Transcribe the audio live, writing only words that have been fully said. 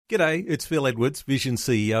G'day, it's Phil Edwards, Vision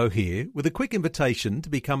CEO here, with a quick invitation to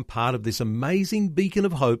become part of this amazing beacon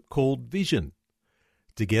of hope called Vision.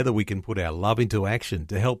 Together we can put our love into action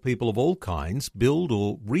to help people of all kinds build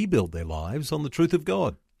or rebuild their lives on the truth of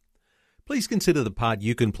God. Please consider the part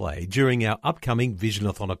you can play during our upcoming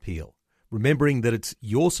Visionathon appeal, remembering that it's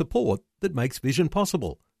your support that makes Vision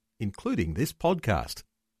possible, including this podcast.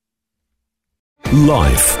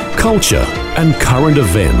 Life, culture, and current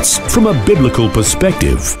events from a biblical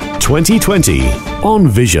perspective. 2020 on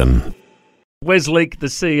Vision. Wes Leake, the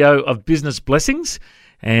CEO of Business Blessings,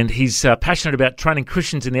 and he's passionate about training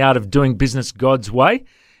Christians in the art of doing business God's way.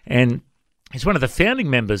 And he's one of the founding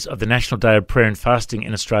members of the National Day of Prayer and Fasting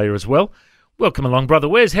in Australia as well. Welcome along, Brother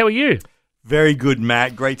Wes. How are you? Very good,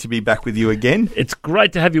 Matt. Great to be back with you again. It's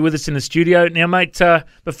great to have you with us in the studio. Now, mate,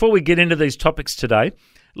 before we get into these topics today,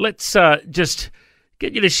 let's just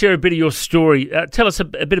get you to share a bit of your story. Tell us a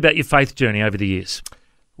bit about your faith journey over the years.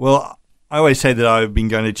 Well, I always say that I've been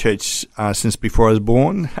going to church since before I was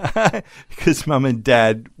born because Mum and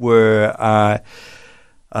Dad were...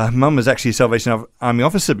 Mum was actually a Salvation Army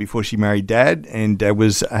officer before she married Dad, and Dad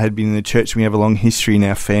had been in the church. We have a long history in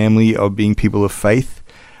our family of being people of faith.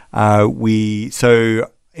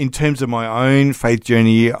 So in terms of my own faith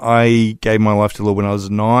journey, I gave my life to the Lord when I was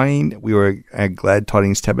 9. We were at Glad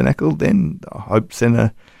Tidings Tabernacle then, the Hope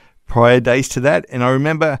Centre prior days to that. And I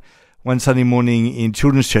remember one Sunday morning in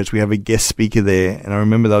children's church, we have a guest speaker there. And I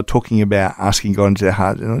remember they were talking about asking God into their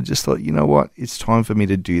heart. And I just thought, you know what? It's time for me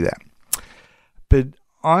to do that. But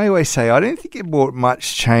I always say I don't think it brought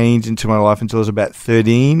much change into my life until I was about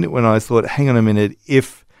 13 when I thought, hang on a minute,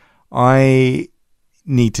 if I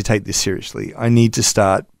need to take this seriously. I need to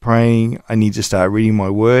start praying. I need to start reading my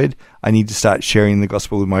word. I need to start sharing the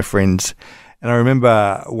gospel with my friends. And I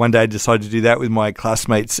remember one day I decided to do that with my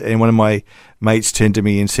classmates, and one of my mates turned to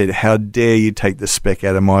me and said, how dare you take the speck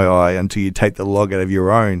out of my eye until you take the log out of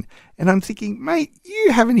your own? And I'm thinking, mate,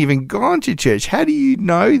 you haven't even gone to church. How do you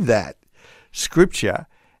know that scripture?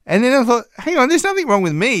 And then I thought, hang on, there's nothing wrong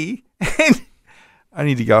with me. And I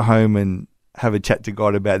need to go home and have a chat to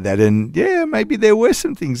God about that. And yeah, maybe there were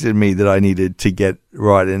some things in me that I needed to get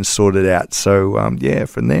right and sorted out. So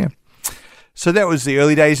from there. So that was the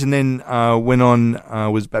early days, and then went on,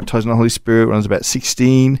 was baptized in the Holy Spirit when I was about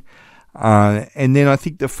 16. And then I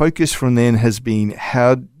think the focus from then has been,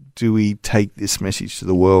 how do we take this message to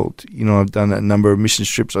the world? You know, I've done a number of mission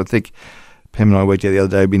trips. I think Pam and I worked out the other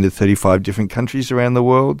day, been to 35 different countries around the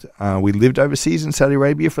world. We lived overseas in Saudi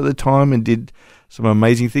Arabia for the time and did some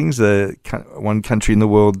amazing things. The one country in the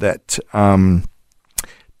world that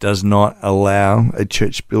does not allow a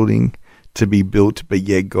church building to be built, but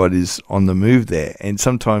yet God is on the move there. And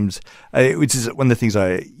sometimes, which is one of the things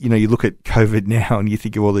you look at COVID now and you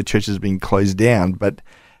think of all the churches being closed down, but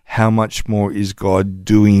how much more is God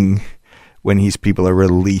doing when his people are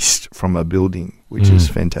released from a building, which is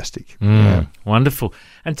fantastic. Yeah. Wonderful.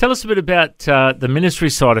 And tell us a bit about the ministry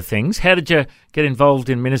side of things. How did you get involved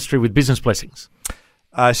in ministry with Business Blessings?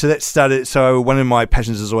 So that started. So one of my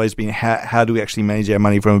passions has always been how do we actually manage our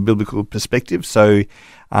money from a biblical perspective. So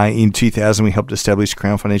in 2000, we helped establish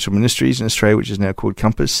Crown Financial Ministries in Australia, which is now called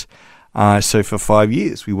Compass. So for 5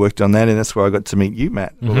 years, we worked on that, and that's where I got to meet you,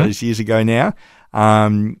 Matt, all those years ago now.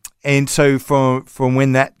 And so from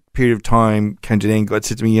when that period of time came to an end, God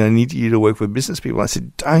said to me, I need you to work with business people. I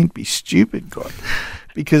said, don't be stupid, God.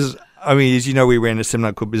 Because, I mean, as you know, we ran a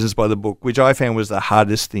seminar called Business by the Book, which I found was the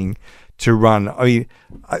hardest thing to run. I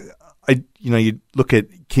mean, you look at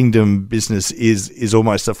Kingdom Business is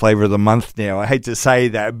almost the flavor of the month now. I hate to say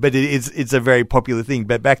that, but it's a very popular thing.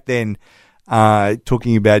 But back then,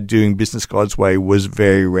 talking about doing business God's way was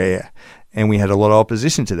very rare, and we had a lot of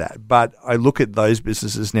opposition to that. But I look at those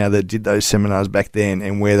businesses now that did those seminars back then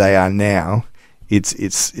and where they are now.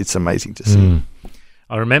 It's amazing to see.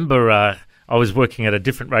 I remember I was working at a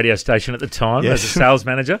different radio station at the time as a sales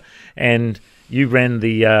manager, and you ran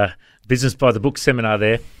the Business by the Book seminar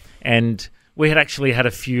there, and we had actually had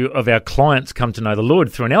a few of our clients come to know the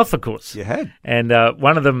Lord through an Alpha course. You had. And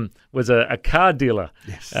one of them was a car dealer.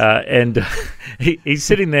 Yes. And he's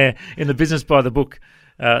sitting there in the Business by the Book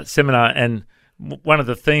seminar, and one of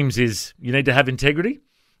the themes is you need to have integrity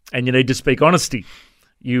and you need to speak honesty.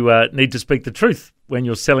 You need to speak the truth when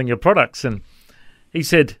you're selling your products. And he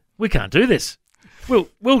said, we can't do this.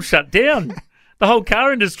 We'll shut down. The whole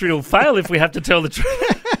car industry will fail if we have to tell the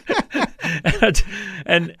truth.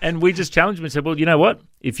 And we just challenged him and said, well, you know what?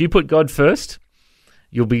 If you put God first,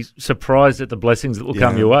 you'll be surprised at the blessings that will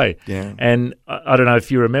come your way. Yeah. And I don't know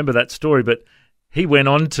if you remember that story, but he went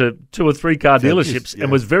on to 2 or 3 car dealerships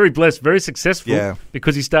and was very blessed, very successful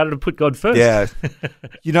because he started to put God first. Yeah.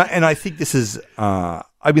 And I think this is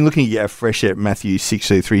I've been looking afresh at Matthew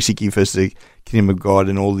 6:3, seek ye first the kingdom of God,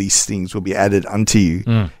 and all these things will be added unto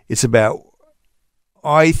you. It's about,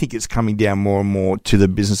 I think it's coming down more and more to the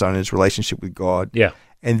business owner's relationship with God. Yeah.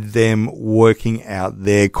 And them working out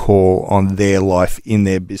their call on their life in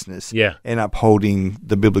their business. Yeah. And upholding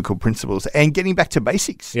the biblical principles and getting back to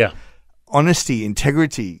basics. Yeah. Honesty,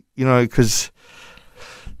 integrity, because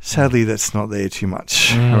sadly that's not there too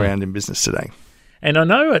much around in business today. And I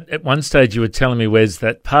know at one stage you were telling me, Wes,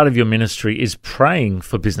 that part of your ministry is praying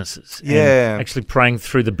for businesses. Yeah. And actually praying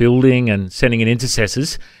through the building and sending in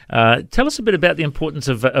intercessors. Tell us a bit about the importance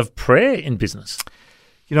of prayer in business.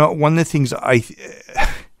 One of the things that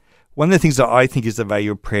I think is the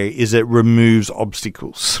value of prayer is it removes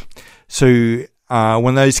obstacles. So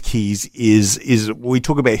one of those keys is we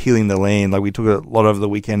talk about healing the land. Like we talk a lot over the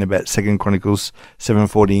weekend about 2 Chronicles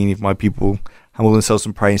 7:14. If my people humble themselves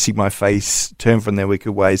and pray and seek my face, turn from their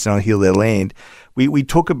wicked ways, and I'll heal their land. We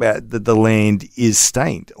talk about that the land is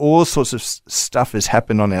stained. All sorts of stuff has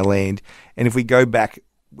happened on our land. And if we go back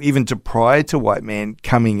even to prior to white man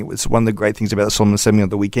coming, it was one of the great things about the Solomon Assembly on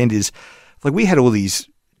the weekend is like we had all these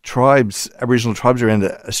tribes, Aboriginal tribes around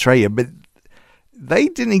Australia, but they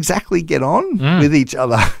didn't exactly get on with each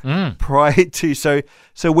other prior to. So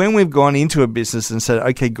when we've gone into a business and said,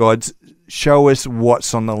 okay, God, show us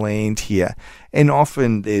what's on the land here. And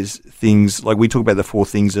often there's things like we talk about the 4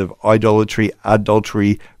 things of idolatry,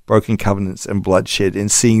 adultery, broken covenants, and bloodshed, and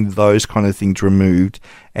seeing those kind of things removed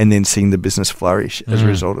and then seeing the business flourish as a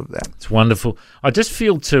result of that. It's wonderful. I just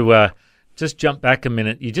feel to just jump back a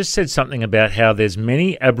minute. You just said something about how there's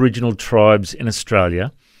many Aboriginal tribes in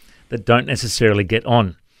Australia that don't necessarily get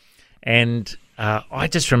on. And I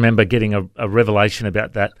just remember getting a revelation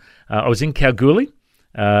about that. I was in Kalgoorlie.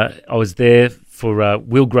 I was there for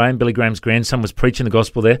Will Graham, Billy Graham's grandson, was preaching the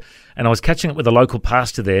gospel there, and I was catching up with a local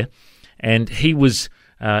pastor there, and he was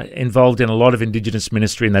involved in a lot of Indigenous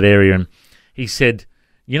ministry in that area, and he said,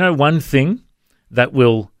 one thing that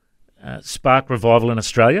will spark revival in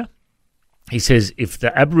Australia, he says, if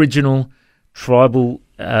the Aboriginal tribal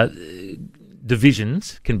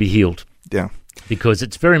divisions can be healed. Yeah. Because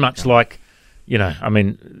it's very much like,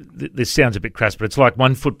 this sounds a bit crass, but it's like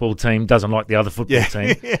one football team doesn't like the other football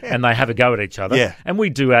team, and they have a go at each other. Yeah. And we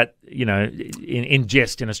do that, in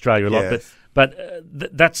jest in Australia a lot. But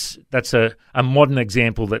that's a modern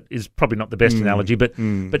example that is probably not the best analogy.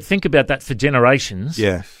 But think about that for generations.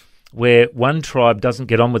 Yeah. Where one tribe doesn't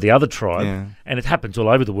get on with the other tribe, and it happens all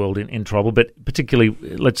over the world in tribal, but particularly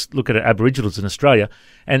let's look at Aboriginals in Australia.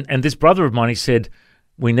 And this brother of mine, he said,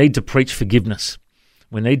 we need to preach forgiveness.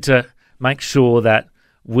 We need to make sure that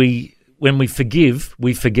when we forgive,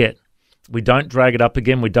 we forget. We don't drag it up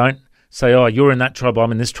again. We don't say, oh, you're in that tribe,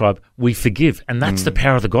 I'm in this tribe. We forgive. And that's the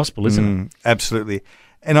power of the gospel, isn't it? Absolutely.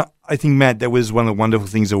 And I think, Matt, that was one of the wonderful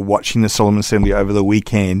things of watching the Solomon Assembly over the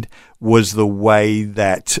weekend was the way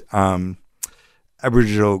that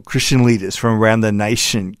Aboriginal Christian leaders from around the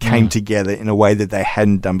nation came together in a way that they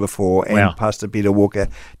hadn't done before. And Pastor Peter Walker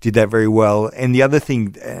did that very well. And the other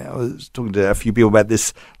thing, I was talking to a few people about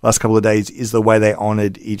this last couple of days, is the way they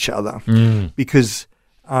honoured each other. Because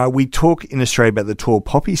we talk in Australia about the tall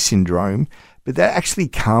poppy syndrome, but that actually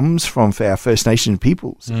comes from our First Nation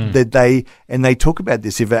peoples. That they talk about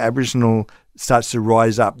this. If an Aboriginal starts to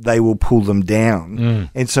rise up, they will pull them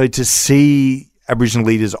down. And so to see Aboriginal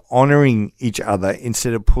leaders honouring each other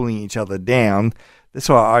instead of pulling each other down, that's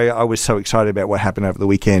why I was so excited about what happened over the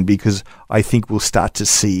weekend, because I think we'll start to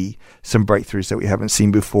see some breakthroughs that we haven't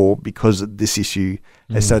seen before because this issue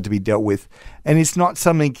has started to be dealt with. And it's not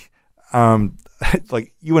something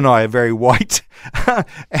like you and I are very white,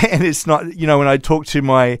 and it's not, when I talk to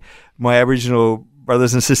my Aboriginal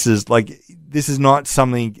brothers and sisters, like this is not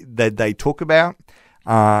something that they talk about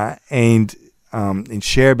and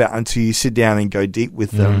share about until you sit down and go deep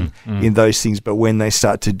with them in those things. But when they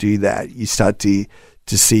start to do that, you start to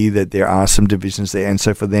see that there are some divisions there. And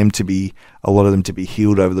so for them to be, a lot of them to be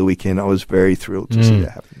healed over the weekend, I was very thrilled to see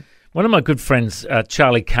that happen. One of my good friends,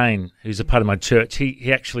 Charlie Kane, who's a part of my church,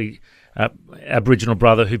 he actually... Aboriginal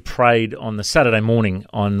brother who prayed on the Saturday morning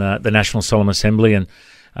on the National Solomon Assembly, and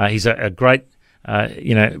he's a great,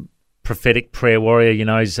 prophetic prayer warrior.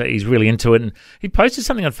 He's really into it, and he posted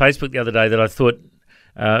something on Facebook the other day that I thought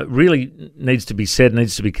really needs to be said,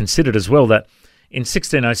 needs to be considered as well. That in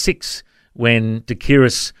 1606, when De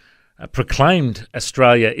Quiros proclaimed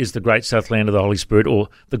Australia is the Great South Land of the Holy Spirit, or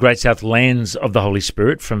the Great South Lands of the Holy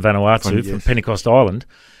Spirit from Vanuatu, from Pentecost Island,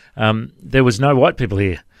 there was no white people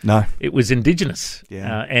here. No, it was Indigenous,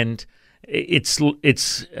 and it's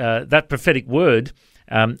that prophetic word.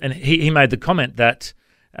 And he made the comment that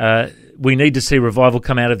we need to see revival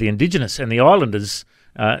come out of the Indigenous, and the Islanders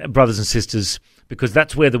brothers and sisters, because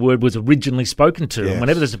that's where the word was originally spoken to. Yes. And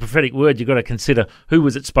whenever there's a prophetic word, you've got to consider who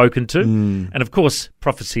was it spoken to. And of course,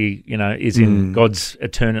 prophecy, is in God's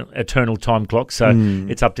eternal time clock, so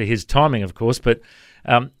it's up to his timing, of course. But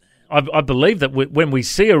I believe that when we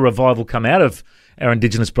see a revival come out of our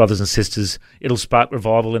Indigenous brothers and sisters, it'll spark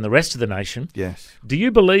revival in the rest of the nation. Yes. Do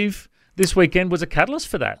you believe this weekend was a catalyst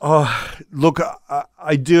for that? Oh, look,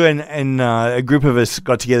 I do, and a group of us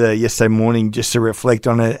got together yesterday morning just to reflect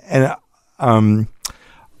on it, and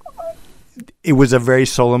it was a very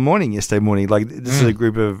solemn morning yesterday morning. Like, this is a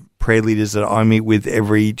group of prayer leaders that I meet with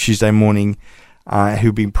every Tuesday morning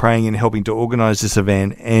who've been praying and helping to organise this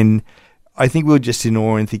event, and I think we were just in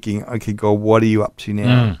awe and thinking, okay, God, what are you up to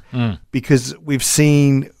now? Because we've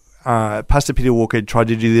seen Pastor Peter Walker tried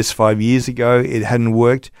to do this 5 years ago. It hadn't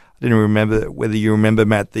worked. I don't remember whether you remember,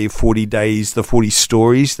 Matt, the 40 days, the 40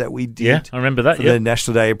 stories that we did. Yeah, I remember that. For the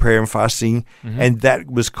National Day of Prayer and Fasting. And that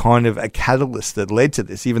was kind of a catalyst that led to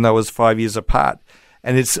this, even though it was 5 years apart.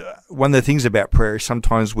 And it's one of the things about prayer.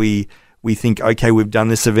 Sometimes we think, okay, we've done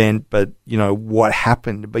this event, but, what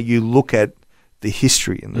happened? But you look at the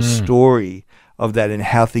history and the story of that and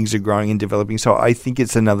how things are growing and developing. So I think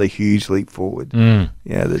it's another huge leap forward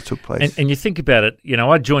that took place. And you think about it,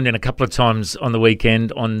 I joined in a couple of times on the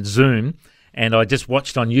weekend on Zoom, and I just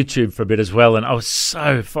watched on YouTube for a bit as well, and I was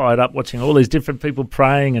so fired up watching all these different people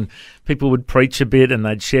praying, and people would preach a bit and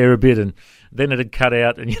they'd share a bit, and then it'd cut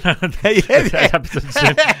out, and that happens on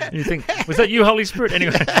Zoom. And you think, was that you, Holy Spirit?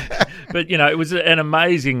 Anyway, but it was an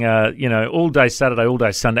amazing, all day Saturday, all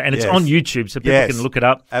day Sunday, and it's on YouTube, so people can look it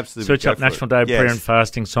up. Absolutely, search up National Day of Prayer and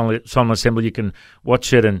Fasting, Solemn Assembly. You can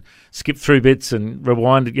watch it and skip through bits and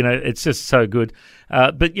rewind it. It's just so good.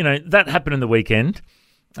 But that happened in the weekend.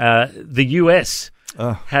 The US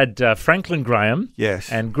had Franklin Graham,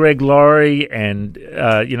 and Greg Laurie, and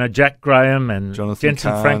Jack Graham and Jonathan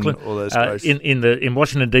Jensen Kahn, Franklin, all those guys. in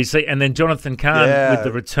Washington DC, and then Jonathan Kahn with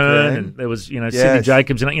the return, and there was Sidney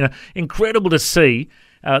Jacobs, and incredible to see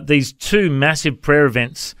these two massive prayer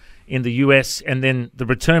events in the US, and then the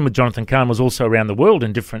return with Jonathan Kahn was also around the world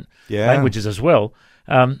in different languages as well.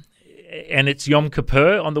 And it's Yom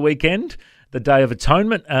Kippur on the weekend, the Day of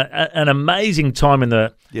Atonement, an amazing time in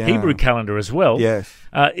the Hebrew calendar as well. Yes.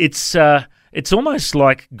 It's almost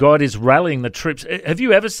like God is rallying the troops. Have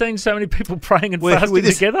you ever seen so many people praying and fasting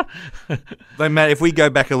together? Like, Matt, if we go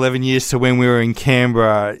back 11 years to when we were in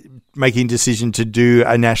Canberra making decision to do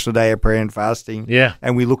a National Day of Prayer and Fasting,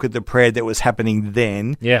 and we look at the prayer that was happening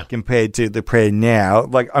then compared to the prayer now,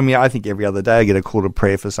 I think every other day I get a call to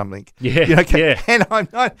prayer for something. And I'm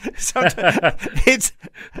not, it's...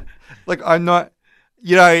 I'm not,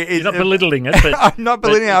 you're not belittling it. But I'm not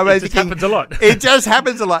belittling it. It happens a lot. It just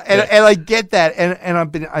happens a lot, and I get that, and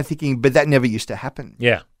I'm thinking, but that never used to happen.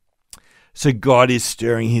 Yeah. So God is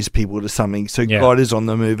stirring His people to something. So God is on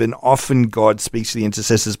the move, and often God speaks to the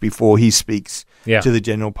intercessors before He speaks to the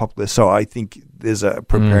general populace. So I think there's a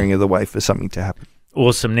preparing of the way for something to happen.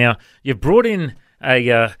 Awesome. Now you've brought in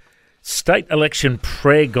a state election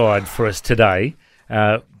prayer guide for us today,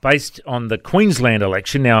 based on the Queensland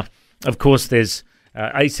election. Now, of course, there's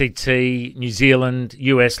ACT, New Zealand,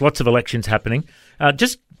 US, lots of elections happening.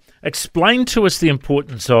 Just explain to us the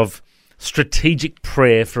importance of strategic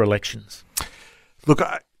prayer for elections. Look,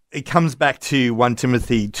 it comes back to 1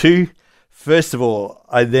 Timothy 2. First of all,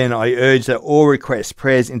 I urge that all requests,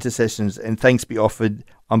 prayers, intercessions, and thanks be offered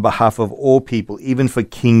on behalf of all people, even for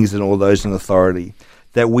kings and all those in authority,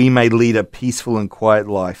 that we may lead a peaceful and quiet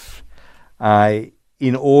life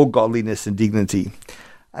in all godliness and dignity.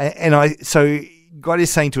 So God is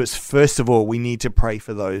saying to us, first of all, we need to pray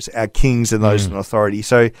for those, our kings and those in authority.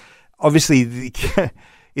 So obviously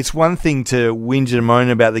it's one thing to whinge and moan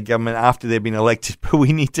about the government after they've been elected, but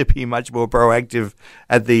we need to be much more proactive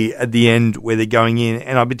at the end where they're going in.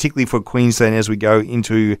 And particularly for Queensland as we go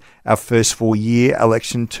into our first 4-year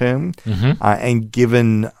election term, and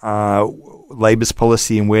given Labor's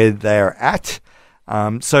policy and where they're at.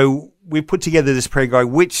 So we put together this prayer guide,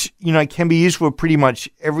 which, can be used for pretty much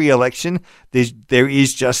every election. There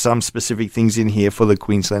is just some specific things in here for the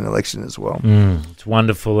Queensland election as well. It's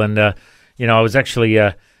wonderful. And, I was actually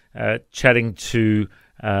chatting to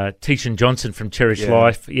Tishan Johnson from Cherish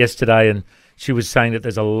Life yesterday, and she was saying that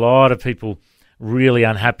there's a lot of people really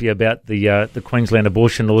unhappy about the Queensland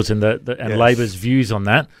abortion laws and and Labor's views on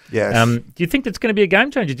that. Yes. Do you think that's going to be a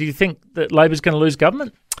game changer? Do you think that Labor's going to lose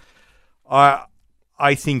government?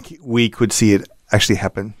 I think we could see it actually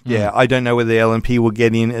happen. Yeah, I don't know whether the LNP will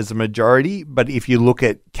get in as a majority, but if you look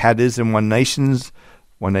at Katter's and One Nation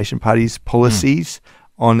Party's policies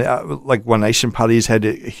on, One Nation Party has had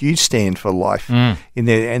a huge stand for life in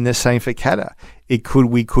there, and the same for Katter.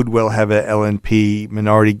 we could well have a LNP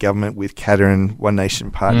minority government with Katter and One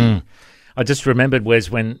Nation Party. I just remembered, Wes,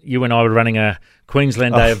 when you and I were running a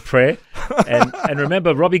Queensland Day of Prayer, and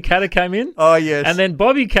remember Robbie Katter came in? Oh, yes. And then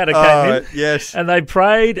Bobby Katter came in. Yes. And they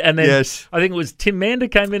prayed, and then Yes. I think it was Tim Mander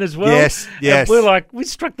came in as well. Yes, yes. And we're like, we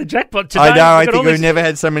struck the jackpot today. I know. I We've got think all we've never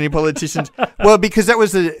had so many politicians. Well, because it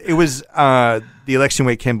was the election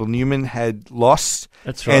where Campbell Newman had lost.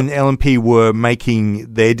 That's right. And LNP were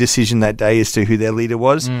making their decision that day as to who their leader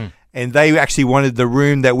was. And they actually wanted the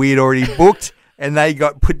room that we had already booked. And they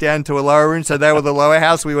got put down to a lower room, so they were the lower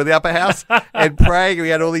house, we were the upper house. And praying, we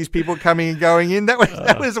had all these people coming and going in.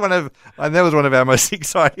 That was one of our most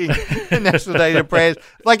exciting National Day of Prayers.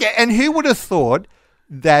 Like, and who would have thought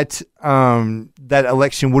that that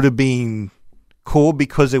election would have been called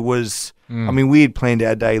because it was? I mean, we had planned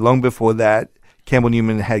our day long before that. Campbell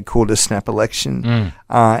Newman had called a snap election,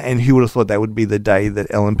 and who would have thought that would be the day that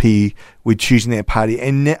LNP were choosing their party?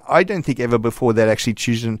 And I don't think ever before they'd actually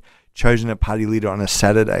chosen a party leader on a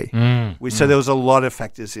Saturday. So there was a lot of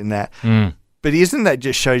factors in that. But isn't that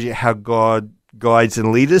just shows you how God guides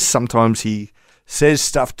and leads us? Sometimes he says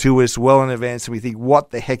stuff to us well in advance and we think,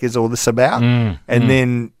 what the heck is all this about? And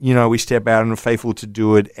then, we step out and are faithful to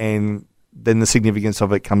do it, and then the significance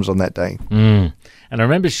of it comes on that day. And I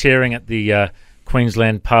remember sharing at the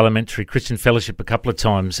Queensland Parliamentary Christian Fellowship a couple of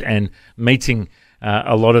times and meeting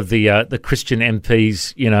a lot of the Christian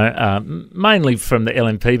MPs, mainly from the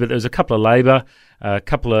LNP, but there was a couple of Labor, a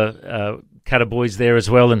couple of Katter boys there as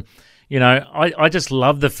well. And, I just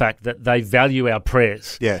love the fact that they value our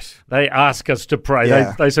prayers. Yes. They ask us to pray.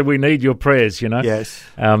 Yeah. They say, we need your prayers, Yes.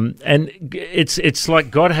 And it's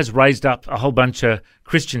like God has raised up a whole bunch of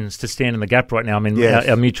Christians to stand in the gap right now. I mean, Yes.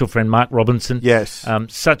 our mutual friend Mark Robinson, Yes.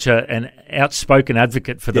 such an outspoken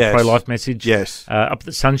advocate for the Yes. pro-life message. Yes. Up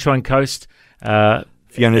the Sunshine Coast.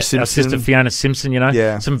 Fiona Our Simpson. sister Fiona Simpson,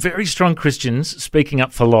 Yeah. some very strong Christians speaking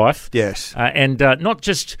up for life. Yes. And not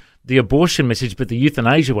just the abortion message, but the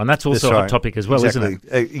euthanasia one. That's also That's a right. hot topic as well, Exactly.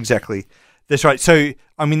 isn't it? Exactly. That's right. So,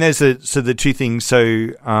 I mean, there's the two things. So,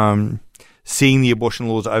 seeing the abortion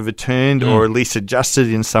laws overturned or at least adjusted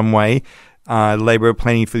in some way. Labor are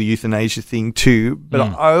planning for the euthanasia thing too. But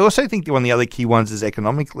I also think one of the other key ones is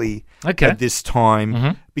economically at this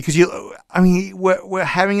time. Because, we're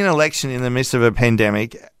having an election in the midst of a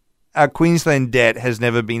pandemic. Our Queensland debt has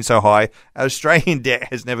never been so high. Our Australian debt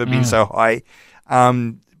has never been so high.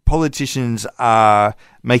 Politicians are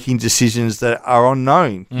making decisions that are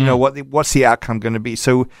unknown. What's the outcome going to be?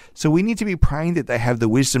 So we need to be praying that they have the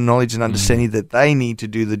wisdom, knowledge, and understanding that they need to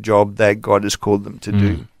do the job that God has called them to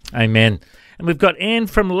do. Amen. And we've got Anne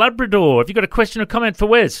from Labrador. Have you got a question or comment for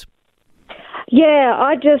Wes? Yeah,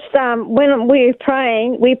 I just, when we're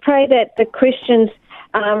praying, we pray that the Christians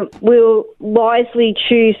will wisely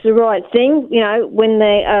choose the right thing, when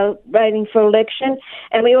they are voting for election.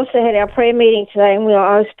 And we also had our prayer meeting today, and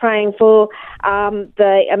I was praying for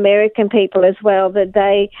the American people as well, that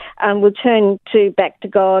they will turn back to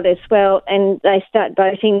God as well, and they start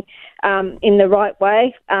voting in the right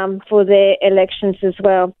way for their elections as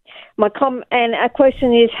well. And our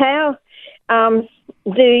question is, how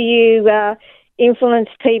do you influence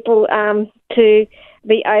people to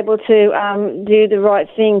be able to do the right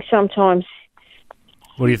thing sometimes?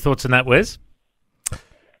 What are your thoughts on that, Wes?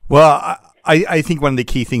 Well, I think one of the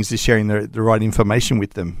key things is sharing the right information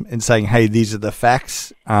with them and saying, hey, these are the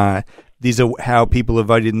facts. These are how people have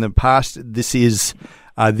voted in the past. These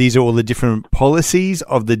are all the different policies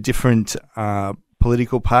of the different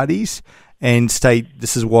political parties, and state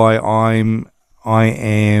this is why I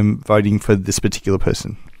am voting for this particular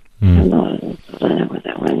person. I don't know what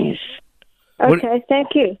that one is. Okay,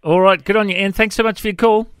 thank you. All right, good on you, Anne. Thanks so much for your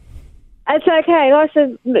call. It's okay. Nice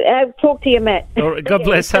to talk to you, Matt. All right, God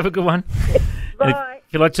bless. Have a good one. Bye.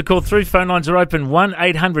 If you'd like to call through, phone lines are open,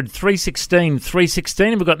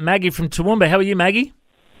 1-800-316-316. And we've got Maggie from Toowoomba. How are you, Maggie?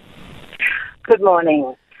 Good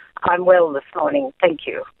morning. I'm well this morning, thank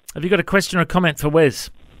you. Have you got a question or a comment for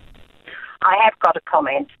Wes? I have got a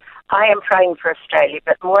comment. I am praying for Australia,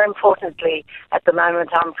 but more importantly, at the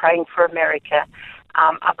moment, I'm praying for America.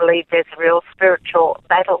 I believe there's a real spiritual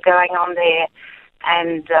battle going on there,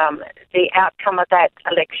 and the outcome of that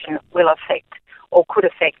election will affect or could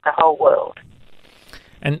affect the whole world.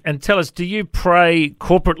 And tell us, do you pray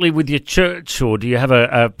corporately with your church, or do you have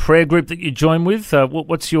a prayer group that you join with?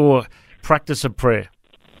 What's your practice of prayer?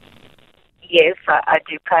 Yes, I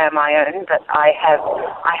do pray on my own, but I have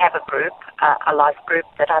a group, a life group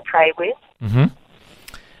that I pray with. Mm-hmm.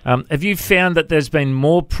 Have you found that there's been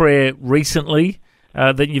more prayer recently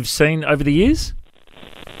than you've seen over the years?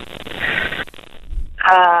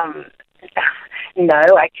 No,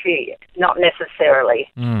 actually, not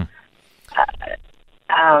necessarily.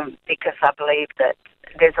 Because I believe that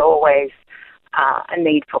there's always a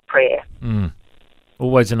need for prayer.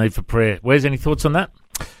 Always a need for prayer. Wes, any thoughts on that?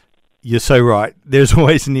 You're so right. There's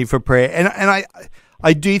always a need for prayer. And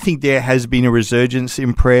I do think there has been a resurgence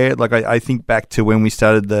in prayer. Like I think back to when we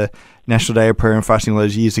started the National Day of Prayer and Fasting all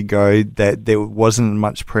those years ago, that there wasn't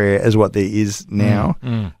much prayer as what there is now.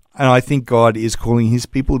 And I think God is calling his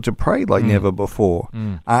people to pray like never before,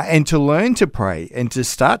 and to learn to pray and to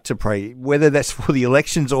start to pray, whether that's for the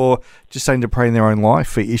elections or just starting to pray in their own life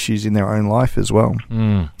for issues in their own life as well.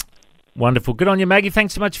 Wonderful. Good on you, Maggie.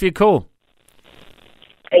 Thanks so much for your call.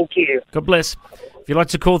 Thank you. God bless. If you'd like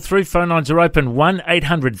to call through, phone lines are open,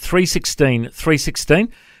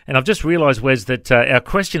 1-800-316-316. And I've just realised, Wes, that our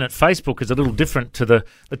question at Facebook is a little different to the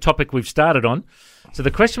topic we've started on. So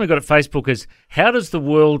the question we've got at Facebook is, how does the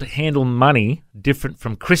world handle money different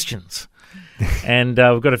from Christians? And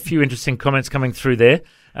we've got a few interesting comments coming through there.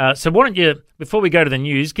 So why don't you, before we go to the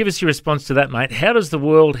news, give us your response to that, mate. How does the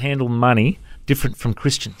world handle money different from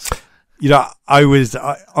Christians? You know,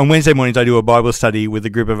 on Wednesday mornings, I do a Bible study with a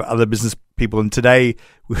group of other business people. And today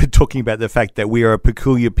we were talking about the fact that we are a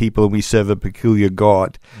peculiar people and we serve a peculiar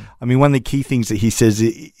God. I mean, one of the key things that he says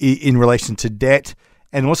in relation to debt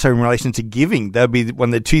and also in relation to giving, that would be one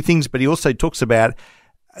of the two things. But he also talks about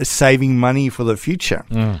saving money for the future.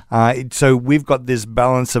 So we've got this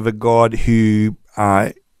balance of a God who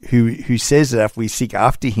says that if we seek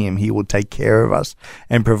after him, he will take care of us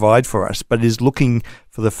and provide for us, but is looking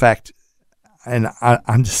for the fact and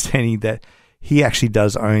understanding that he actually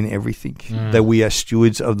does own everything, that we are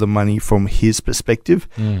stewards of the money from his perspective,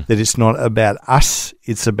 that it's not about us,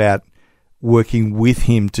 it's about working with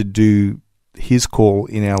him to do his call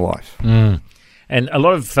in our life. And a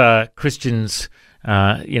lot of Christians,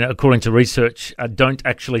 according to research, don't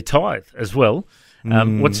actually tithe as well.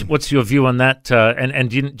 What's your view on that?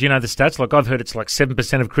 And do you know the stats? Like, I've heard it's like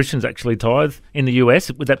 7% of Christians actually tithe in the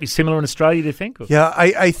US. Would that be similar in Australia, do you think? Or? Yeah,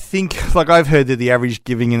 I think, like, I've heard that the average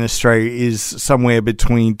giving in Australia is somewhere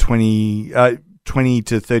between $20 to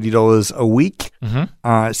 $30 a week.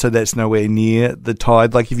 So that's nowhere near the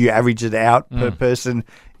tithe. Like, if you average it out per person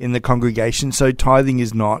in the congregation, so tithing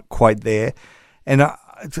is not quite there. And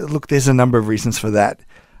look, there's a number of reasons for that.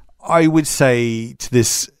 I would say to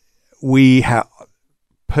this,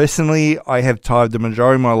 personally, I have tithed the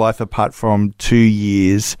majority of my life apart from 2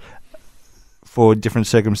 years for different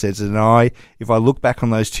circumstances. And if I look back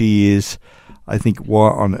on those 2 years, I think, why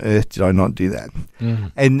on earth did I not do that?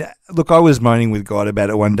 And look, I was moaning with God about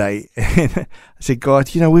it one day. And I said, God,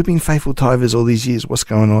 we've been faithful tithers all these years. What's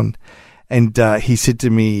going on? And he said to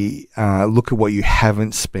me, look at what you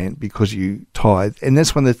haven't spent because you tithe. And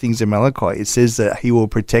that's one of the things in Malachi. It says that he will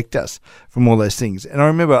protect us from all those things. And I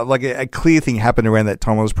remember, like, a clear thing happened around that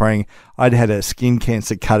time I was praying. I'd had a skin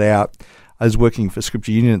cancer cut out. I was working for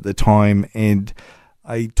Scripture Union at the time, and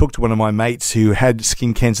I talked to one of my mates who had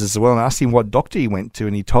skin cancer as well and asked him what doctor he went to.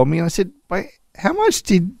 And he told me, and I said, wait, how much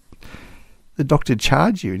did the doctor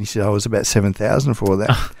charge you? And he said, it was about $7,000 for all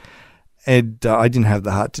that. And I didn't have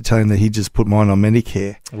the heart to tell him that he just put mine on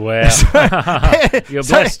Medicare. Wow. You're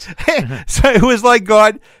blessed. So it was like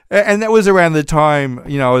God, and that was around the time,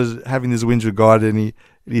 I was having this whinge with God, and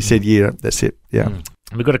he said, yeah, that's it. Yeah.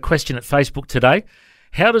 We've got a question at Facebook today.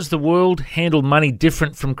 How does the world handle money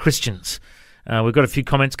different from Christians? We've got a few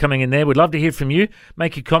comments coming in there. We'd love to hear from you.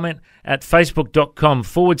 Make your comment at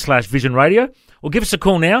facebook.com/Vision Radio, or give us a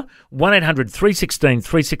call now,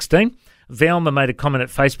 1-800-316-316. Velma made a comment at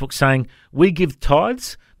Facebook saying, we give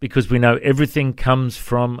tithes because we know everything comes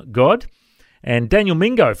from God. And Daniel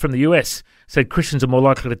Mingo from the US said Christians are more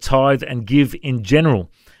likely to tithe and give in general.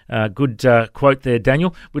 Good quote there,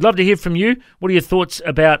 Daniel. We'd love to hear from you. What are your thoughts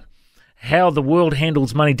about how the world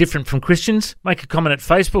handles money different from Christians? Make a comment at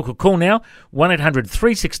Facebook or call now,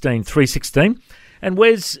 1-800-316-316. And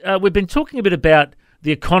Wes, we've been talking a bit about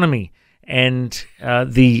the economy and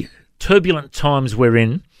the turbulent times we're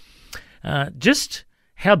in. Just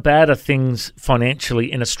how bad are things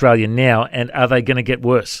financially in Australia now, and are they going to get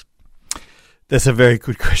worse? That's a very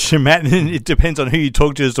good question, Matt, and it depends on who you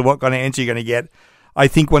talk to as to what kind of answer you're going to get. I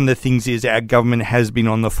think one of the things is our government has been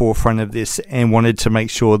on the forefront of this and wanted to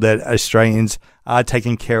make sure that Australians are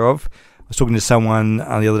taken care of. I was talking to someone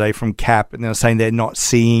the other day from CAP, and they were saying they're not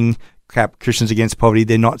seeing CAP, Christians Against Poverty,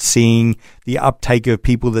 they're not seeing the uptake of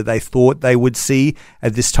people that they thought they would see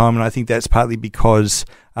at this time. And I think that's partly because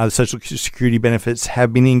the social security benefits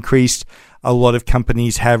have been increased. A lot of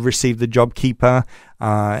companies have received the JobKeeper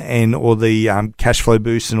and all the cash flow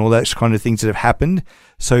boosts and all those kind of things that have happened.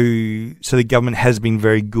 So the government has been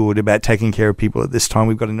very good about taking care of people at this time.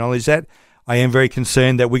 We've got to acknowledge that. I am very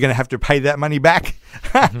concerned that we're going to have to pay that money back,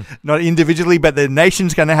 not individually, but the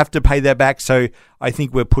nation's going to have to pay that back. So I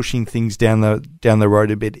think we're pushing things down the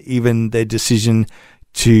road a bit. Even their decision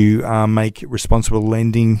to make responsible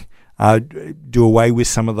lending, do away with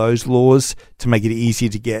some of those laws to make it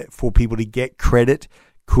easier for people to get credit,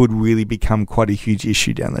 could really become quite a huge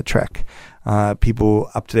issue down the track. People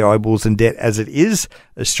up to their eyeballs in debt as it is.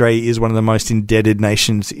 Australia is one of the most indebted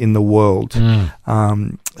nations in the world.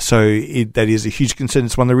 So that is a huge concern.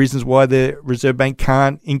 It's one of the reasons why the Reserve Bank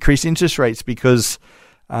can't increase interest rates, because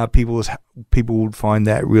people would find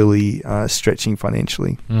that really stretching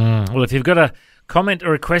financially. Well, if you've got a comment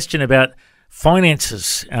or a question about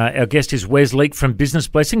finances, our guest is Wes Leake from Business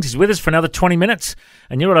Blessings. He's with us for another 20 minutes.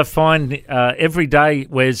 And you know what I find every day,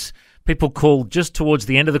 Wes, people call just towards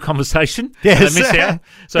the end of the conversation. Yes. And they miss out.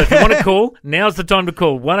 So if you want to call, now's the time to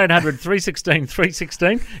call.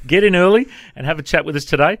 1-800-316-316. Get in early and have a chat with us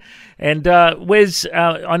today. And Wes,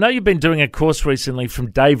 I know you've been doing a course recently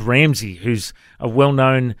from Dave Ramsey, who's a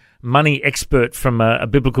well-known money expert from a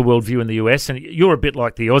biblical worldview in the US. And you're a bit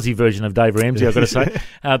like the Aussie version of Dave Ramsey, I've got to say.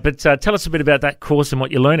 But tell us a bit about that course and what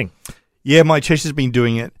you're learning. Yeah, my church has been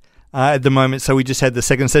doing it at the moment. So we just had the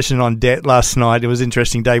second session on debt last night. It was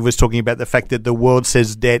interesting. Dave was talking about the fact that the world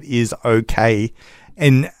says debt is okay.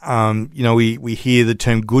 And, we hear the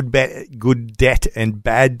term good debt and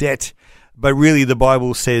bad debt. But really the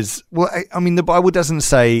Bible says, the Bible doesn't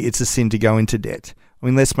say it's a sin to go into debt.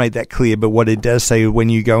 Let's make that clear. But what it does say, when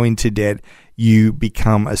you go into debt, you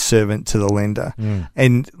become a servant to the lender.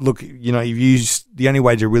 And look, the only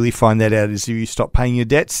way to really find that out is if you stop paying your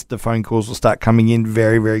debts. The phone calls will start coming in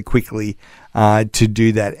very, very quickly to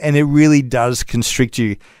do that. And it really does constrict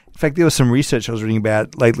you. In fact, there was some research I was reading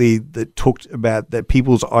about lately that talked about that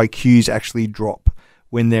people's IQs actually drop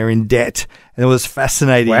when they're in debt. And it was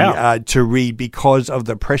fascinating to read, because of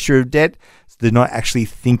the pressure of debt. They're not actually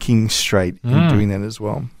thinking straight in doing that as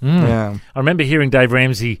well. Yeah. I remember hearing Dave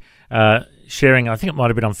Ramsey sharing, I think it might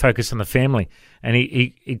have been on Focus on the Family, and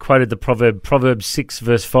he quoted the Proverbs 6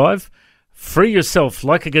 verse 5, free yourself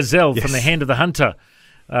like a gazelle from the hand of the hunter,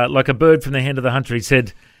 like a bird from the hand of the hunter. He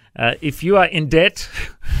said, if you are in debt,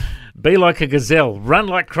 be like a gazelle, run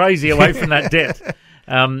like crazy away from that debt.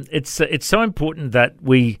 It's so important that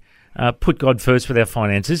we put God first with our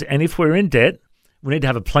finances, and if we're in debt, we need to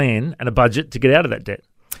have a plan and a budget to get out of that debt.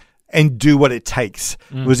 And do what it takes.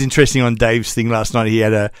 It was interesting on Dave's thing last night. He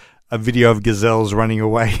had a video of gazelles running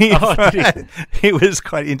away. It was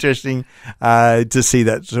quite interesting to see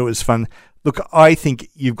that. So it was fun. Look, I think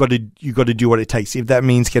you've got to do what it takes. If that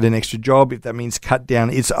means get an extra job, if that means cut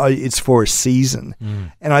down, it's for a season.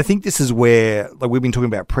 And I think this is where, like we've been talking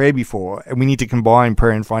about prayer before, and we need to combine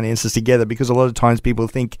prayer and finances together, because a lot of times people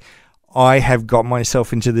think, I have got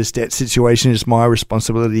myself into this debt situation. It's my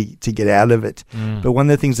responsibility to get out of it. But one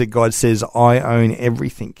of the things that God says, I own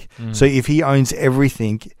everything. So if he owns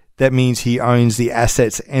everything, that means he owns the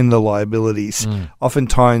assets and the liabilities.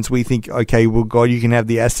 Oftentimes we think, okay, well, God, you can have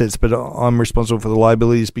the assets, but I'm responsible for the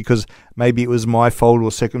liabilities because maybe it was my fault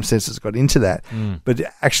or circumstances got into that. But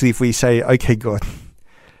actually, if we say, okay, God,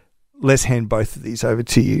 let's hand both of these over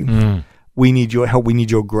to you. We need your help. We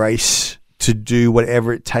need your grace to do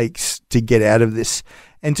whatever it takes to get out of this,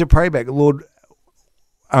 and to pray back. Lord,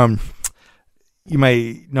 you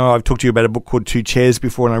may know I've talked to you about a book called Two Chairs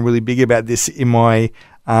before, and I'm really big about this in my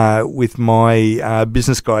with my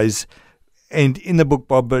business guys. And in the book,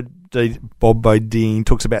 Bob Bodine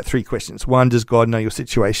talks about 3 questions. 1, does God know your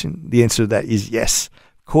situation? The answer to that is yes.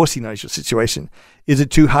 Of course he knows your situation. Is it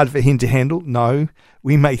too hard for him to handle? No.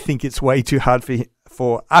 We may think it's way too hard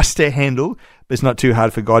for us to handle, but it's not too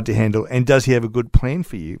hard for God to handle. And does he have a good plan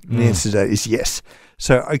for you? And the answer to that is yes.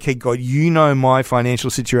 So, okay, God, you know my financial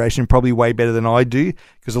situation probably way better than I do,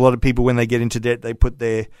 because a lot of people, when they get into debt, they put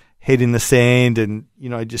their head in the sand and,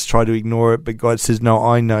 just try to ignore it. But God says, no,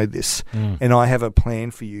 I know this and I have a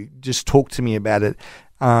plan for you. Just talk to me about it.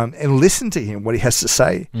 And listen to him, what he has to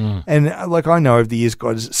say. And I know over the years,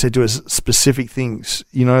 God has said to us specific things,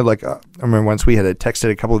 I remember once we had a text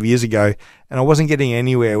a couple of years ago, and I wasn't getting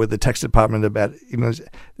anywhere with the tax department about,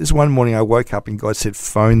 this one morning I woke up and God said,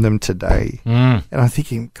 phone them today. And I'm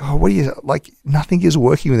thinking, God, nothing is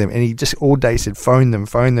working with them. And he just all day said, phone them.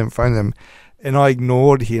 And I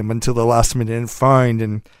ignored him until the last minute and phoned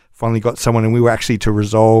and finally got someone, and we were actually to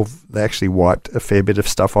resolve. They actually wiped a fair bit of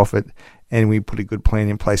stuff off it, and we put a good plan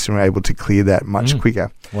in place and were able to clear that much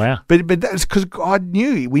quicker. Wow. But that's because God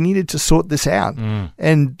knew we needed to sort this out.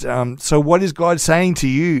 And so what is God saying to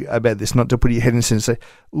you about this? Not to put your head in the sand and say,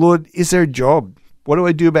 Lord, is there a job? What do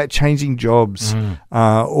I do about changing jobs?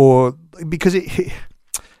 Or because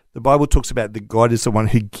the Bible talks about that God is the one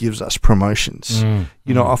who gives us promotions.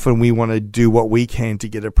 Often we want to do what we can to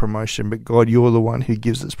get a promotion, but God, you're the one who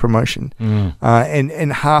gives us promotion.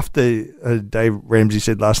 And half the, Dave Ramsey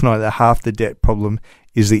said last night, that half the debt problem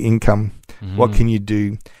is the income. What can you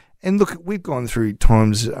do? And look, we've gone through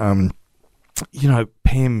times,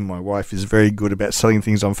 Pam, my wife, is very good about selling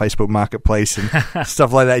things on Facebook Marketplace and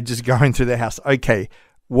stuff like that, just going through the house. Okay,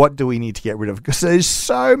 what do we need to get rid of? Because there's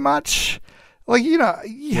so much. Like, you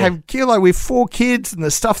have with 4 kids and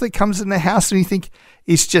the stuff that comes in the house, and you think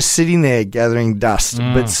it's just sitting there gathering dust,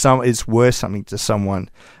 but it's worth something to someone.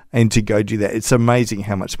 And to go do that, it's amazing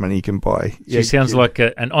how much money you can buy. She sounds like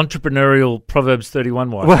an entrepreneurial Proverbs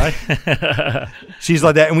 31 wife. Eh? She's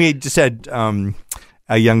like that. And we just had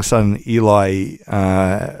our young son, Eli,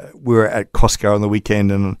 we were at Costco on the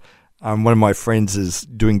weekend, and one of my friends is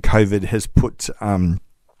doing COVID, has put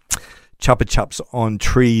Chupa Chups on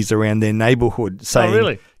trees around their neighborhood saying,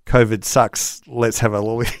 really? COVID sucks, let's have a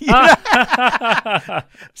lolly.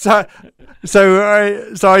 So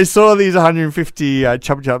I saw these 150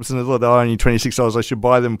 Chupa Chups and I thought they were only $26. I should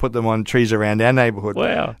buy them and put them on trees around our neighborhood.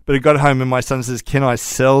 Wow. But I got home and my son says, can I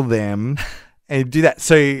sell them? And do that.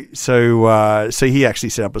 So he actually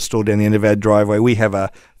set up a store down the end of our driveway. We have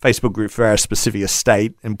a Facebook group for our specific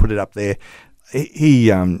estate and put it up there. I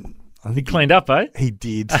think cleaned up, eh? He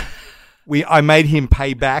did. I made him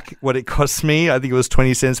pay back what it cost me. I think it was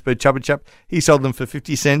 20 cents per Chupa Chup. He sold them for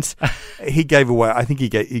 50 cents. He gave away, I think he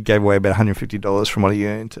gave away about $150 from what he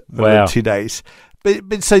earned over 2 days.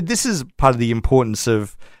 But so this is part of the importance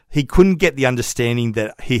of, he couldn't get the understanding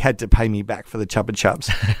that he had to pay me back for the Chupa Chups.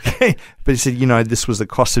 But he said, this was the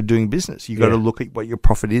cost of doing business. You got to look at what your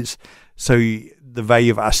profit is. So the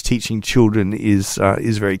value of us teaching children is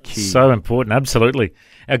very key. So important, absolutely.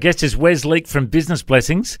 Our guest is Wes Leake from Business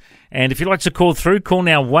Blessings. And if you'd like to call through, call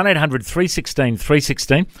now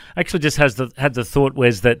 1-800-316-316. Actually just had the thought,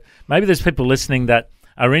 Wes, that maybe there's people listening that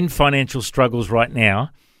are in financial struggles right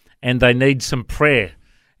now and they need some prayer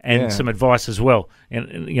and some advice as well.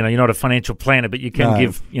 And you're not a financial planner, but you can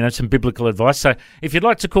give some biblical advice. So if you'd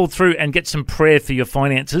like to call through and get some prayer for your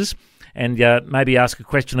finances and maybe ask a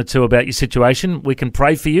question or two about your situation, we can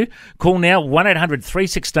pray for you. Call now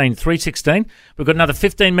 1-800-316-316. We've got another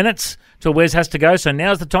 15 minutes till Wes has to go, so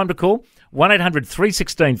now's the time to call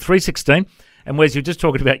 1-800-316-316. And Wes, you're just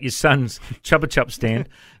talking about your son's Chupa Chup stand.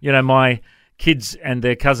 My kids and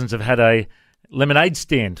their cousins have had a lemonade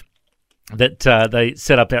stand that they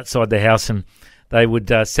set up outside their house, and they would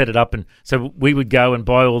set it up, and so we would go and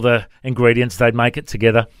buy all the ingredients. They'd make it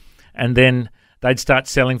together, and then they'd start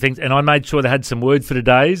selling things. And I made sure they had some Word for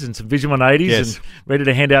Today's and some Vision 180s and ready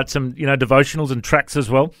to hand out some devotionals and tracts as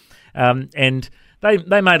well. And they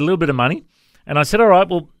made a little bit of money, and I said, all right,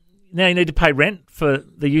 well, now you need to pay rent for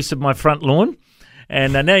the use of my front lawn,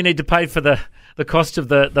 and now you need to pay for the cost of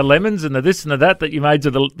the lemons and the this and the that you made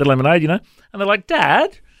to the lemonade, And they're like,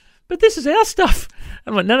 Dad, but this is our stuff.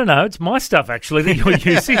 I'm like, no, it's my stuff, actually, that you're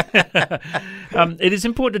using. It is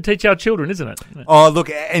important to teach our children, isn't it? Oh, look,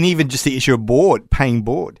 and even just the issue of paying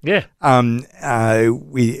board. Yeah.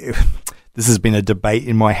 This has been a debate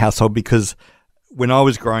in my household because when I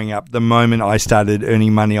was growing up, the moment I started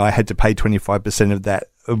earning money, I had to pay 25% of that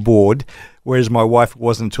board, whereas my wife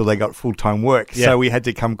wasn't until they got full-time work. Yeah. So we had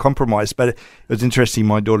to come compromise. But it was interesting.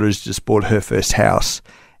 My daughter has just bought her first house.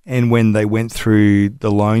 And when they went through the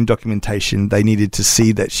loan documentation, they needed to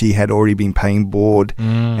see that she had already been paying board.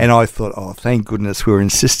 And I thought, oh, thank goodness we were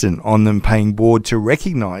insistent on them paying board to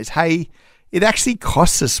recognize, hey, it actually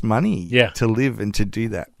costs us money to live and to do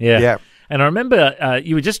that. Yeah. And I remember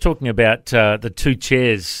you were just talking about the Two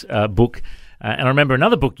Chairs book. And I remember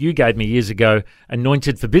another book you gave me years ago,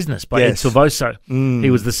 Anointed for Business by Ed Silvoso. He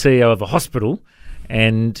was the CEO of a hospital,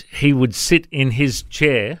 and he would sit in his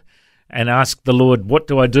chair and ask the Lord, what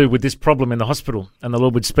do I do with this problem in the hospital? And the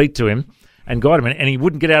Lord would speak to him and guide him. And he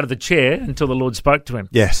wouldn't get out of the chair until the Lord spoke to him.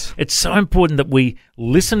 Yes. It's so important that we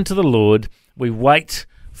listen to the Lord. We wait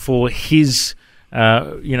for his,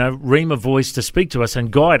 rhema voice to speak to us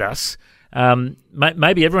and guide us.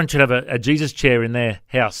 Maybe everyone should have a Jesus chair in their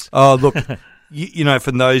house. Oh, look,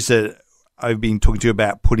 for those that I've been talking to you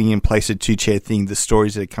about putting in place a two-chair thing, the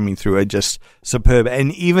stories that are coming through are just superb.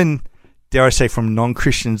 And even, dare I say, from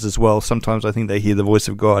non-Christians as well, sometimes I think they hear the voice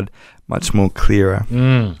of God much more clearer.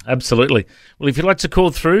 Absolutely. Well, if you'd like to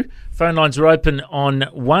call through, phone lines are open on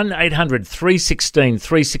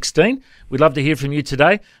 1-800-316-316. We'd love to hear from you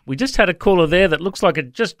today. We just had a caller there that looks like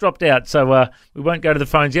it just dropped out, so we won't go to the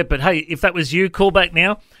phones yet. But, hey, if that was you, call back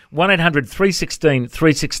now,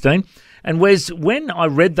 1-800-316-316. And Wes, when I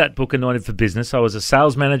read that book, Anointed for Business, I was a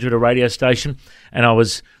sales manager at a radio station, and I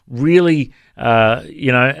was really,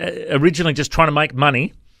 originally just trying to make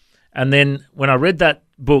money. And then when I read that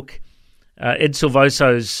book, Ed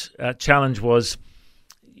Silvoso's challenge was,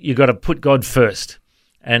 you got to put God first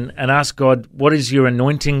and ask God, what is your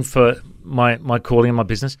anointing for my calling and my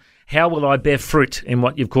business? How will I bear fruit in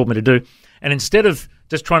what you've called me to do? And instead of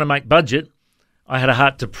just trying to make budget, I had a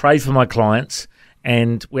heart to pray for my clients,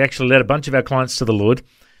 and we actually led a bunch of our clients to the Lord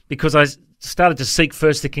because I started to seek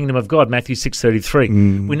first the kingdom of God, Matthew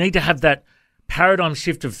 6:33. We need to have that paradigm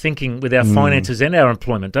shift of thinking with our finances and our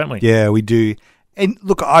employment, don't we? Yeah, we do. And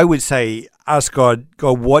look, I would say, ask God,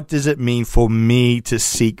 what does it mean for me to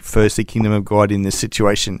seek first the kingdom of God in this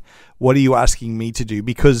situation? What are you asking me to do?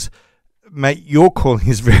 Because, mate, your calling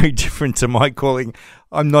is very different to my calling.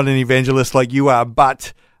 I'm not an evangelist like you are,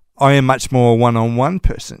 but I am much more a one-on-one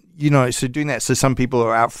person. So doing that, so some people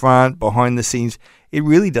are out front, behind the scenes, it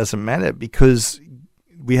really doesn't matter because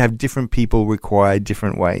we have different people require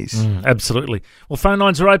different ways. Absolutely. Well, phone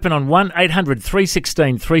lines are open on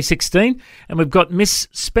 1-800-316-316, and we've got Miss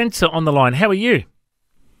Spencer on the line. How are you?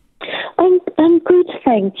 I'm good,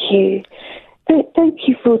 thank you. Thank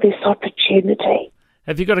you for this opportunity.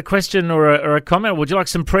 Have you got a question or a comment, or would you like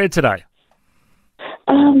some prayer today?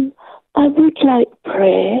 I would like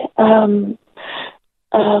prayer.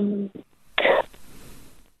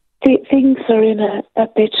 Things are in a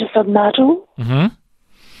bit of a muddle. Mm-hmm.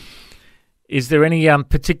 Is there any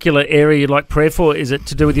particular area you'd like prayer for? Is it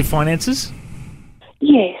to do with your finances?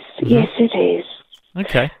 Yes, yes, it is.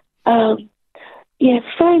 Okay.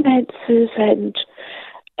 Finances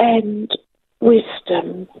and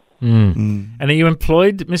wisdom. And are you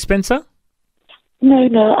employed, Miss Spencer?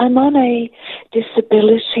 No, I'm on a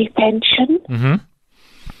disability pension. Mm-hmm.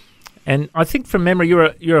 And I think from memory,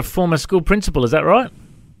 you're a former school principal. Is that right?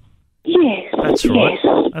 Yes. That's right.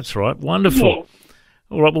 Yes. That's right. Wonderful. Yes.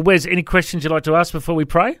 All right. Well, Wes, any questions you'd like to ask before we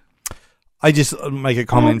pray? I just make a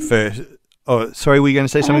comment first. Oh, sorry, were you going to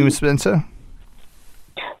say something, Miss Spencer?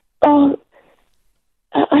 I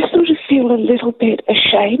sort of feel a little bit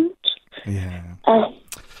ashamed. Yeah.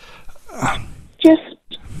 Just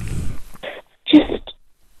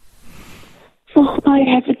for my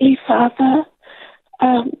Heavenly Father,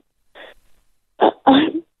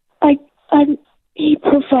 He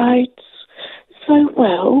provides so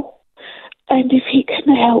well, and if He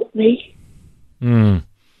can help me.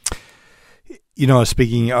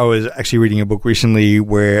 I was actually reading a book recently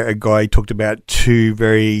where a guy talked about two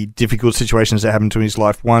very difficult situations that happened to him in his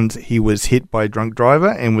life. One, he was hit by a drunk driver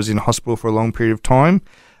and was in hospital for a long period of time,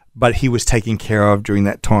 but he was taken care of during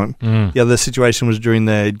that time. The other situation was during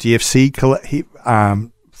the GFC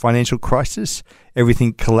financial crisis.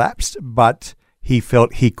 Everything collapsed, but he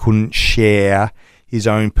felt he couldn't share his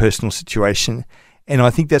own personal situation. And I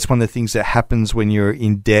think that's one of the things that happens when you're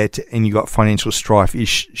in debt and you got financial strife is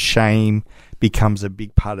shame becomes a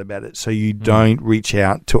big part about it. So you don't reach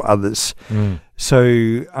out to others.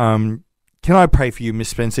 So can I pray for you, Miss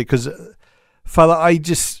Spencer? Because, Father, I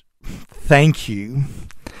just thank you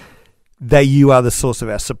that you are the source of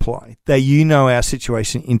our supply, that you know our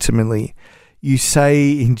situation intimately. You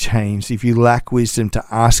say in James, if you lack wisdom, to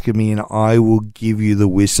ask of me and I will give you the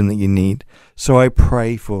wisdom that you need. So I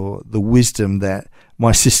pray for the wisdom that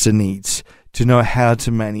my sister needs to know how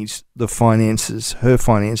to manage the finances, her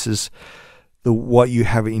finances, what you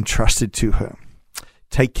have entrusted to her.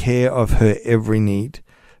 Take care of her every need.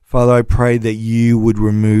 Father, I pray that you would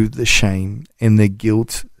remove the shame and the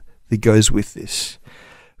guilt that goes with this.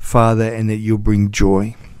 Father, and that you'll bring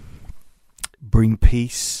joy, bring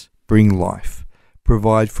peace, bring life,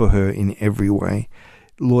 provide for her in every way.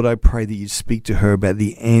 Lord, I pray that you speak to her about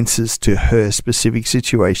the answers to her specific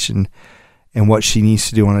situation and what she needs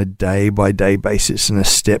to do on a day-by-day basis and a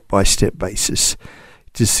step-by-step basis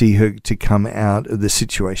to see her to come out of the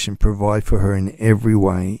situation. Provide for her in every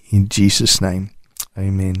way. In Jesus' name,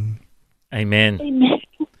 amen. Amen. Amen.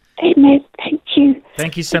 Amen. Thank you.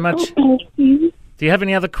 Thank you so much. God bless you. Do you have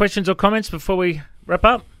any other questions or comments before we wrap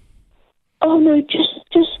up? Oh, no, just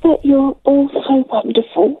that you're all so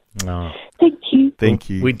wonderful. Oh. Thank you. Thank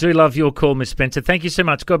you. We do love your call, Miss Spencer. Thank you so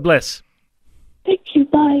much. God bless. Thank you.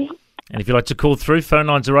 Bye. And if you'd like to call through, phone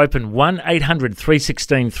lines are open,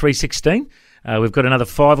 1-800-316-316. We've got another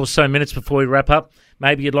 5 or so minutes before we wrap up.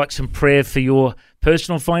 Maybe you'd like some prayer for your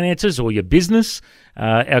personal finances or your business.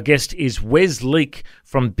 Our guest is Wes Leake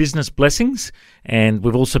from Business Blessings, and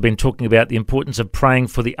we've also been talking about the importance of praying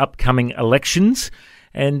for the upcoming elections.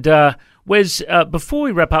 And Wes, before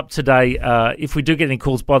we wrap up today, if we do get any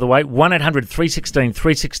calls, by the way,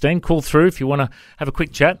 1-800-316-316, call through if you want to have a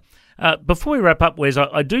quick chat. Before we wrap up, Wes,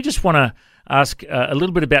 I do just want to ask a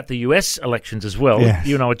little bit about the US elections as well. Yes.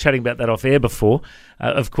 You and I were chatting about that off air before.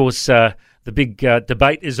 Of course, the big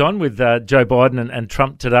debate is on with Joe Biden and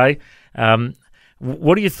Trump today.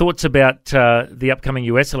 What are your thoughts about the upcoming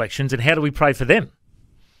US elections, and how do we pray for them?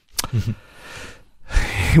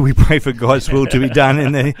 We pray for God's will to be done,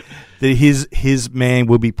 and that his man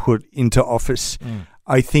will be put into office.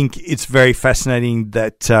 I think it's very fascinating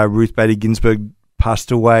that Ruth Bader Ginsburg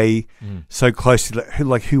passed away so closely.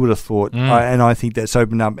 Like who would have thought? And I think that's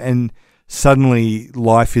opened up, and suddenly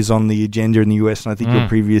life is on the agenda in the US. And I think your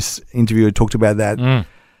previous interviewer talked about that.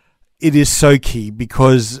 It is so key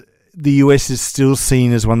because the US is still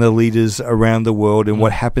seen as one of the leaders around the world, and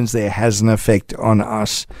what happens there has an effect on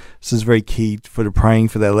us. So it's very key for the praying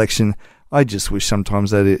for the election. I just wish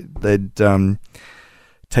sometimes that they'd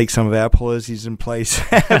take some of our policies in place,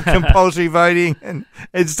 compulsory voting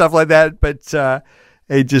and stuff like that. But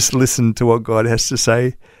just listen to what God has to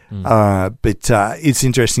say. But it's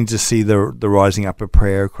interesting to see the rising up of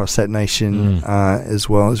prayer across that nation as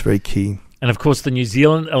well. Is very key. And, of course, the New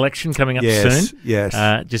Zealand election coming up soon. Yes.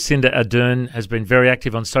 Jacinda Ardern has been very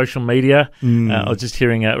active on social media. I was just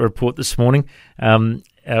hearing a report this morning. What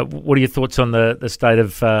are your thoughts on the state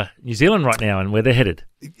of New Zealand right now and where they're headed?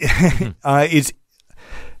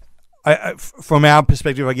 From our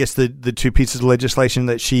perspective, I guess the two pieces of legislation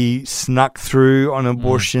that she snuck through on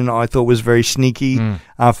abortion, I thought was very sneaky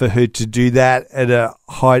for her to do that at a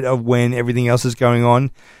height of when everything else is going on.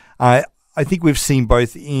 I think we've seen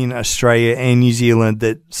both in Australia and New Zealand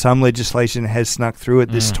that some legislation has snuck through at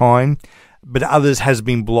this time, but others has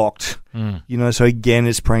been blocked. So again,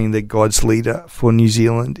 it's praying that God's leader for New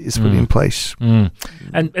Zealand is put in place. And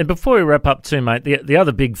before we wrap up too, mate, the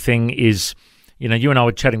other big thing is, you and I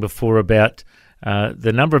were chatting before about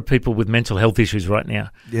the number of people with mental health issues right now.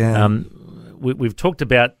 Yeah. We've talked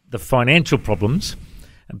about the financial problems,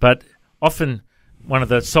 but often one of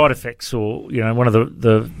the side effects, or one of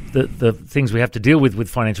the things we have to deal with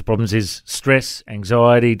financial problems is stress,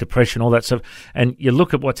 anxiety, depression, all that stuff. And you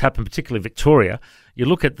look at what's happened, particularly Victoria. You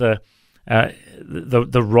look at the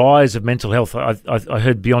rise of mental health. I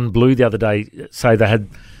heard Beyond Blue the other day say they had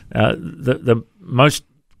the most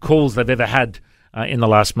calls they've ever had in the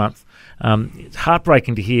last month. It's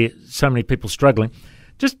heartbreaking to hear so many people struggling.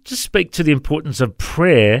 Just speak to the importance of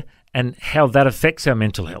prayer and how that affects our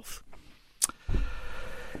mental health.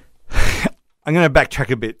 I'm going to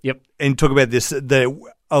backtrack a bit and talk about this.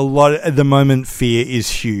 A lot at the moment, fear is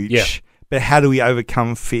huge. But how do we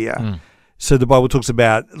overcome fear? So the Bible talks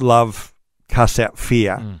about love casts out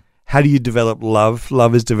fear. How do you develop love?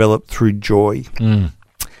 Love is developed through joy.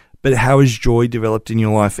 But how is joy developed in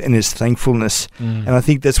your life? And it's thankfulness. And I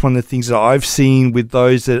think that's one of the things that I've seen with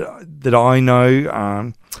those that I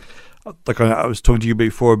know. Like I was talking to you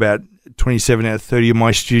before about 27 out of 30 of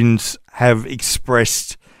my students have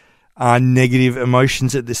expressed negative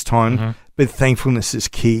emotions at this time, but thankfulness is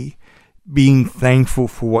key. Being thankful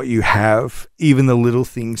for what you have, even the little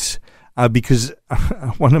things, because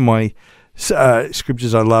one of my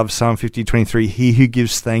scriptures I love, Psalm 50:23, he who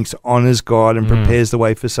gives thanks honors God and prepares the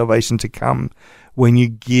way for salvation to come. When you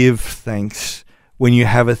give thanks, when you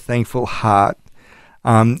have a thankful heart,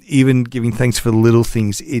 even giving thanks for little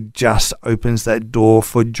things, it just opens that door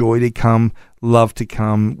for joy to come, love to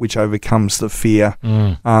come, which overcomes the fear.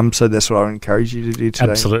 So that's what I would encourage you to do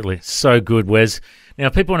today. Absolutely. So good, Wes. Now,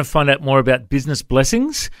 if people want to find out more about Business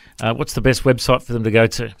Blessings, what's the best website for them to go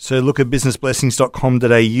to? So look at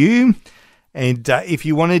businessblessings.com.au. And if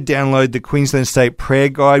you want to download the Queensland State Prayer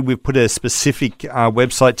Guide, we've put a specific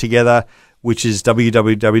website together, which is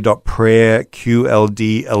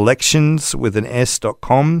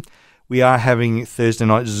www.prayerqldelections.com. We are having Thursday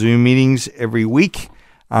night Zoom meetings every week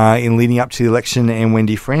in leading up to the election, and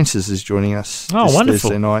Wendy Francis is joining us this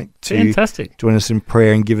Thursday night to join us in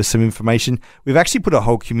prayer and give us some information. We've actually put a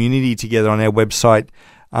whole community together on our website,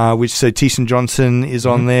 so Teeson Johnson is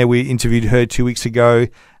on there. We interviewed her 2 weeks ago.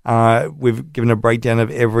 We've given a breakdown of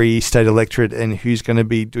every state electorate and who's going to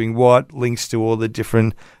be doing what, links to all the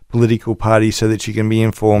different political parties so that you can be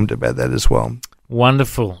informed about that as well.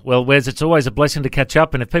 Wonderful. Well, Wes, it's always a blessing to catch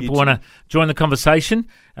up. And if people want to join the conversation,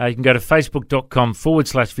 you can go to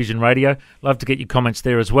facebook.com/Vision Radio. Love to get your comments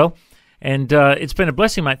there as well. And it's been a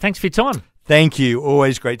blessing, mate. Thanks for your time. Thank you.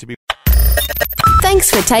 Always great to be.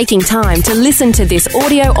 Thanks for taking time to listen to this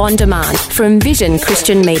audio on demand from Vision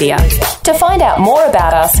Christian Media. To find out more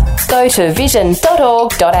about us, go to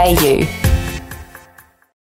vision.org.au.